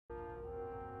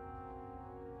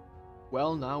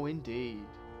Well, now indeed.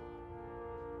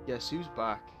 Guess who's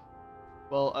back?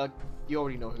 Well, you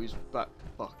already know who's back.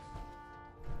 Fuck.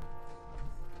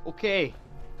 Okay.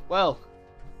 Well,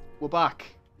 we're back.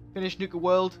 Finished Nuka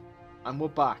World, and we're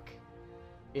back.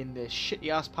 In this shitty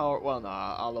ass power. Well,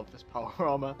 nah, I love this power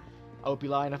armor. I would be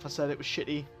lying if I said it was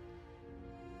shitty.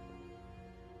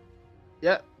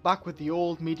 Yeah, back with the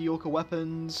old mediocre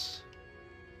weapons.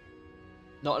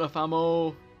 Not enough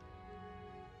ammo.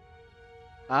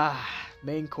 Ah,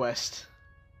 main quest.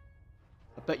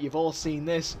 I bet you've all seen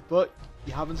this, but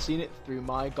you haven't seen it through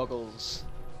my goggles.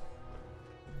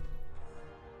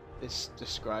 This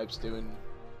describes doing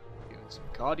some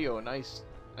cardio. Nice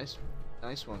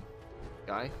one,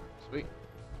 guy. Sweet.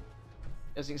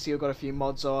 As you can see, I've got a few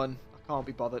mods on. I can't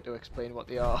be bothered to explain what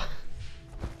they are.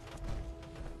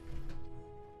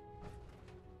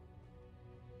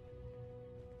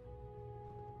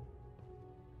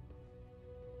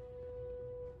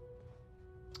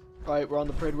 Right, we're on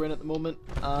the Parade Run at the moment,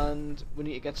 and we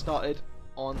need to get started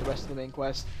on the rest of the main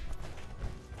quest.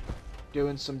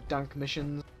 Doing some dank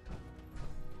missions.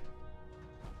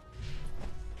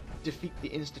 Defeat the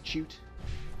Institute.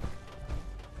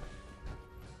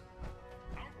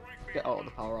 Get out of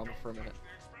the power armor for a minute.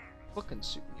 Fucking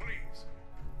super.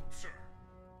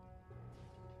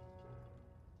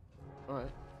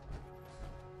 Alright.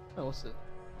 Oh, what's it?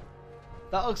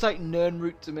 That looks like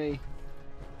Nernroot to me.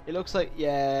 It looks like,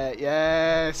 yeah,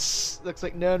 yes! Looks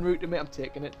like Nernroot to me. I'm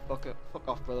taking it. Fuck it. Fuck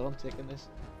off, brother. I'm taking this.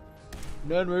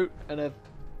 Nernroot and a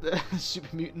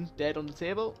Super Mutant dead on the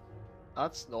table.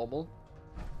 That's normal.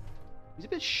 He's a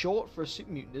bit short for a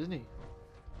Super Mutant, isn't he?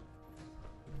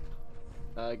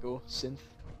 There you go. Synth.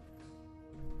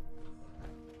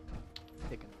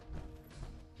 Taken.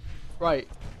 Right.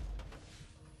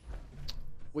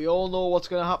 We all know what's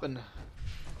going to happen.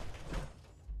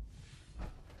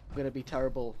 I'm gonna be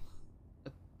terrible.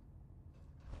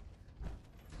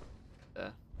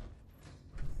 You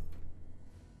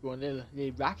want a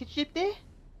little rocket ship there? You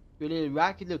want a little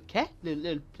rocket, little cat,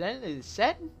 little planet, little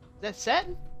Saturn? Is that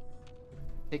Saturn?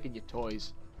 Taking your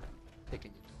toys.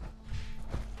 Taking your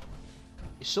toys.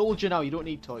 You're soldier now. You don't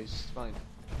need toys. It's fine.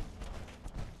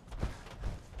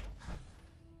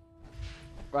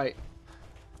 Right.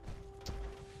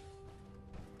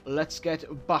 Let's get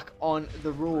back on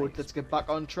the road. Let's get back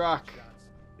on track.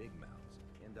 Big mouths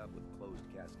end up with closed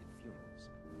casket funerals.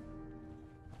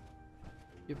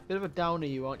 You're a bit of a downer,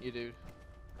 you aren't you, dude?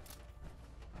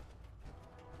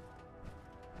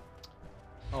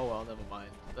 Oh well, never mind.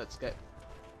 Let's get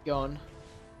going. What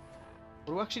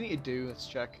do we actually need to do? Let's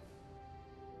check.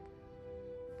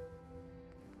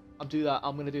 I'm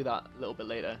gonna do that a little bit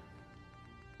later.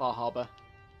 Bar Harbor.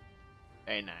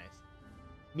 Very nice.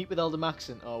 Meet with Elder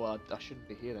Maxson. Oh well, I shouldn't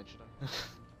be here then, should I?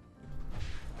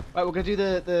 Right, we're gonna do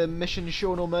the mission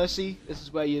Show No Mercy. This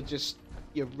is where you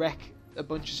wreck a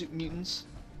bunch of Super Mutants.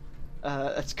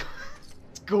 Let's go.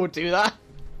 Let's go do that.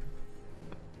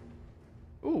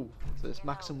 Ooh, so this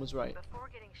Maxson was right. Before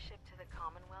getting shipped to the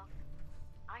Commonwealth,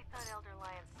 I thought Elder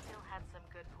Lion still had some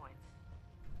good points.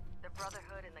 The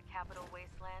Brotherhood in the Capital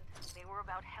Wasteland, they were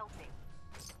about helping.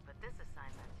 But this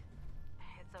assignment,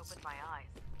 it's opened my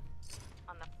eyes.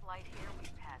 On the flight here, we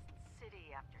passed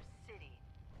city after city,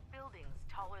 buildings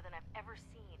taller than I've ever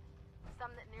seen,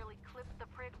 some that nearly clipped the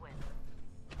Pridwin.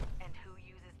 And who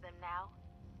uses them now?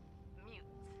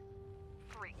 Mutants.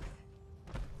 Freaks.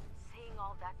 Seeing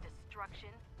all that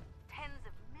destruction, tens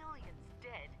of millions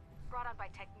dead, brought on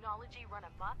by technology run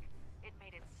amok, it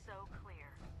made it so clear.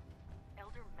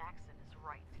 Elder Maxson is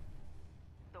right.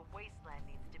 The wasteland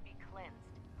needs to be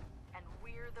cleansed, and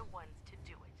we're the ones to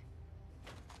do it.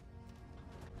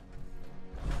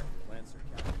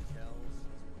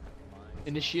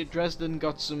 Initiate Dresden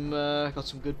got some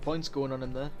good points going on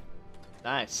in there.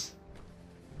 Nice.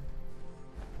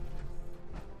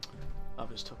 I've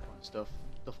just took my stuff.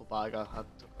 Duffel bag. I had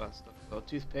took that stuff. Got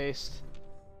toothpaste.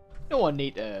 No one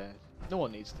needs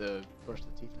to brush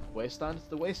the teeth in the wasteland. It's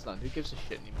the wasteland. Who gives a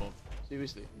shit anymore?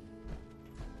 Seriously.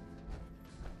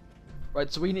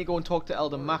 Right. So we need to go and talk to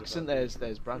Elder Maxson. There's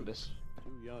Brandis.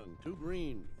 Too young, too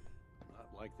green. Not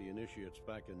like the initiates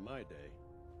back in my day.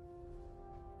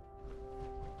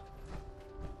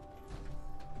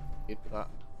 Good for that.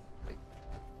 Big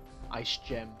ice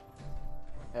gem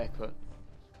haircut.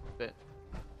 Bit.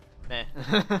 Meh.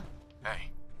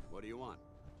 Hey, what do you want?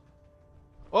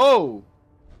 Oh!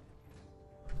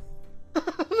 What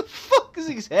the fuck is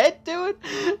his head doing?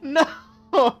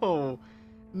 No!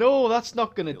 No, that's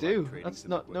not gonna do. That's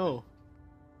not, no.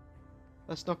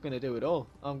 That's not gonna do at all.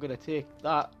 I'm gonna take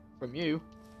that from you.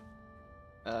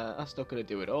 That's not gonna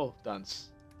do at all, Dance.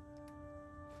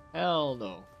 Hell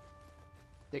no.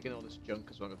 Taking all this junk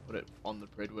as well, I'm gonna put it on the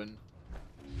Pridwin.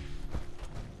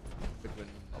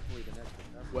 Hopefully the next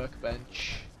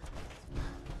Workbench.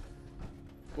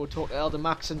 We'll talk to Elder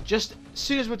Maxson just as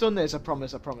soon as we've done this. I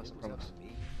promise.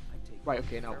 Right,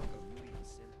 okay, now.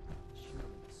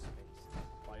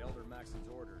 By Elder Maxson's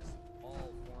orders,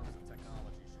 all forms of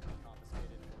technology should be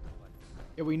confiscated or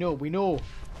collected. Yeah, we know.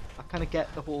 I kind of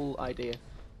get the whole idea.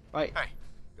 Right. Hey,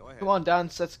 go ahead. Come on,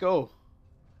 dance. Let's go.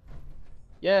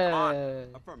 Yeah.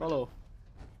 Affirmative. Follow.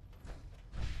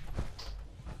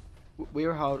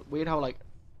 Weird how like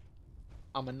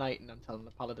I'm a knight and I'm telling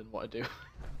the paladin what to do.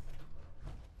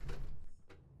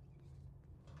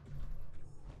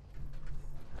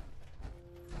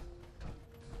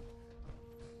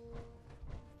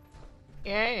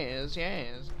 Yes.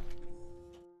 If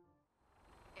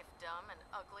dumb and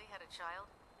ugly had a child,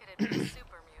 it'd be a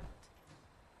super mutant.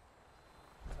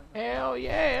 Hell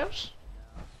yes.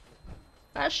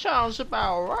 That sounds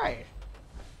about right.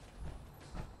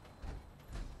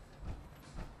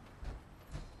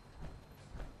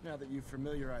 Now that you've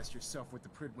familiarized yourself with the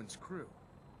Pridwin's crew,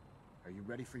 are you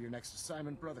ready for your next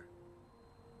assignment, brother?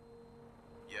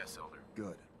 Yes, Elder.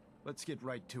 Good. Let's get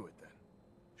right to it then.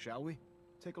 Shall we?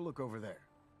 Take a look over there.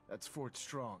 That's Fort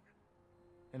Strong.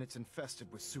 And it's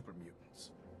infested with super mutants.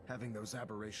 Having those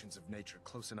aberrations of nature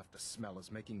close enough to smell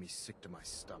is making me sick to my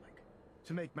stomach.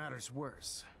 To make matters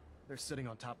worse, they're sitting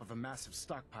on top of a massive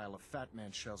stockpile of Fat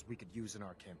Man shells we could use in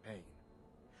our campaign.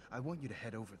 I want you to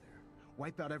head over there,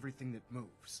 wipe out everything that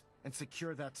moves, and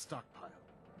secure that stockpile.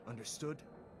 Understood?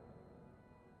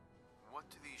 What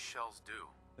do these shells do?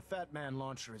 The Fat Man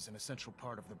launcher is an essential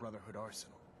part of the Brotherhood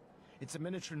arsenal. It's a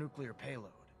miniature nuclear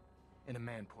payload, in a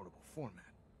man-portable format.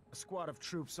 A squad of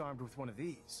troops armed with one of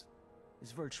these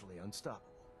is virtually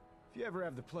unstoppable. If you ever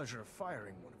have the pleasure of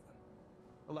firing one of them,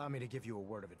 allow me to give you a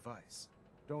word of advice.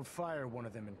 Don't fire one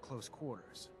of them in close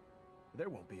quarters. There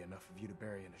won't be enough of you to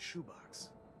bury in a shoebox.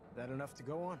 That enough to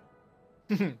go on?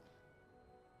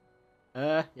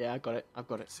 Yeah, I've got it.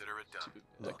 Consider it done.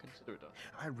 Look, Consider it done.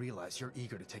 I realize you're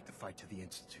eager to take the fight to the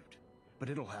Institute, but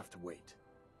it'll have to wait.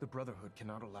 The Brotherhood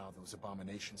cannot allow those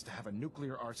abominations to have a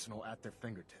nuclear arsenal at their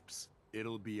fingertips.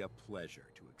 It'll be a pleasure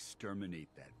to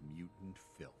exterminate that mutant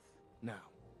filth.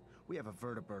 Now, we have a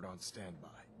vertibird on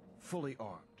standby, fully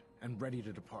armed and ready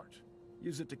to depart.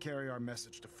 Use it to carry our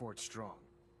message to Fort Strong,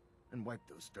 and wipe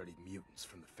those dirty mutants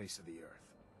from the face of the earth.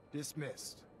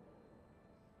 Dismissed.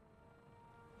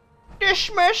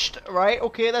 Dismissed! Right,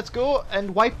 okay, let's go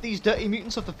and wipe these dirty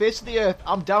mutants off the face of the earth.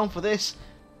 I'm down for this.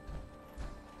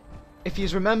 If you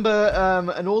remember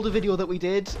an older video that we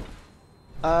did,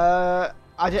 I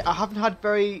haven't had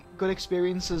very good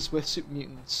experiences with super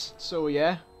mutants, so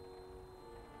yeah.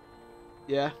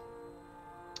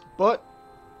 But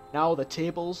now the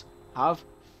tables have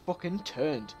fucking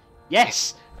turned.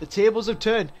 Yes, the tables have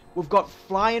turned. We've got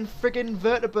flying friggin'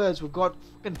 vertibirds. We've got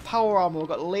fucking power armor. We've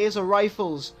got laser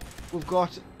rifles. We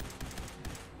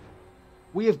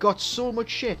have got so much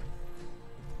shit.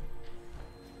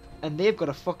 And they've got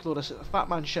a fuckload of Fat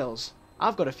Man shells.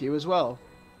 I've got a few as well.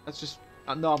 That's just...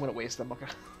 no, I'm gonna waste them.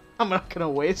 I'm not gonna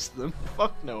waste them.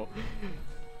 Fuck no.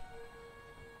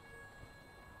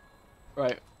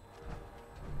 Right.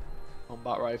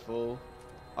 Combat rifle.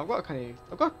 I've got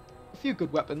a few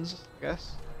good weapons, I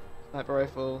guess. Sniper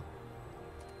rifle.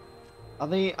 I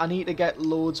need to get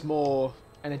loads more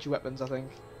energy weapons, I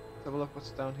think. Let's have a look what's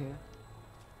down here.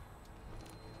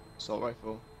 Assault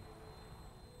rifle.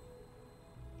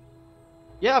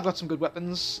 Yeah, I've got some good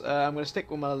weapons. I'm going to stick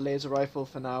with my laser rifle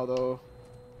for now, though.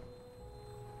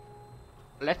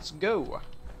 Let's go.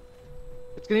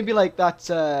 It's going to be like that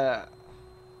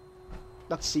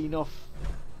scene off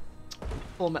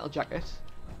Full Metal Jacket.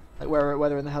 Like where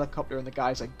they're in the helicopter and the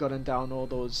guys like gunning down all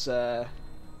those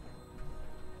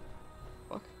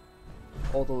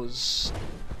all those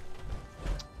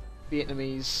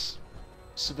Vietnamese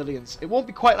civilians. It won't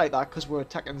be quite like that because we're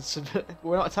attacking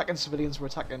we're not attacking civilians, we're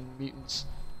attacking mutants.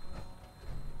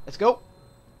 Let's go.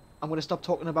 I'm gonna stop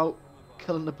talking about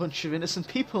killing a bunch of innocent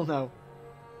people now.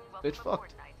 Bit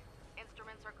fucked.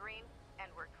 Instruments are green, and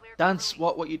we're clear. Dance,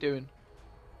 what you doing?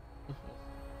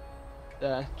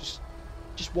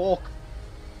 Just walk.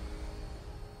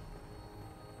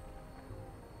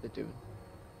 They're doing.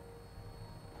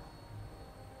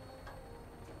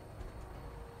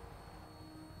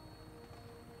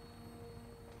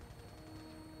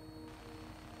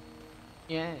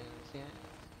 Yes.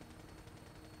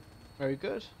 Very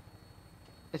good.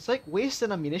 It's like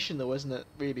wasting ammunition though, isn't it,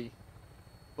 really?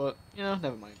 But, you know,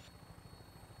 never mind.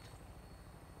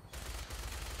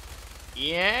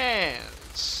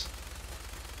 Yes!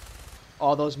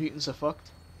 Oh, those mutants are fucked.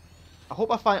 I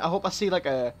hope I see like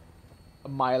a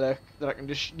Miler that I can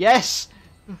just yes.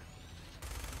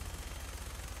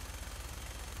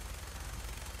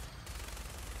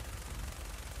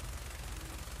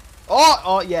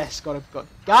 Oh yes, got him,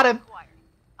 got him. Acquired.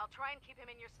 I'll try and keep him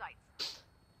in your sights.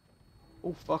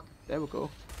 Oh fuck, there we go.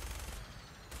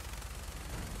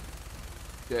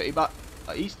 Dirty bat.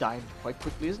 He's dying quite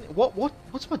quickly, isn't he?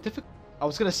 What's my difficult? I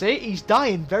was gonna say he's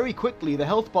dying very quickly. The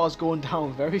health bar's going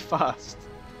down very fast.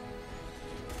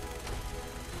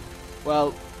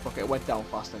 Well, fuck it went down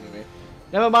fast anyway.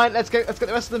 Never mind. Let's get the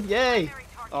rest of them. Yay! Primary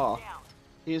target Oh, down.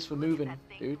 here's for Look at moving, that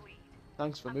thing dude. bleed.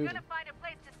 Thanks for I'm moving. gonna find a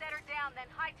place to set her down, then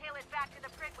hightail it back to the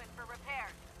Prigwin for repairs.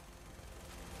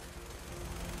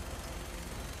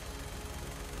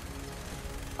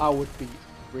 I would be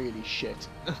really shit.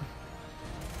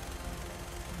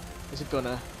 As a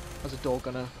gunner, as a door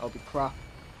gunner, I'll be crap.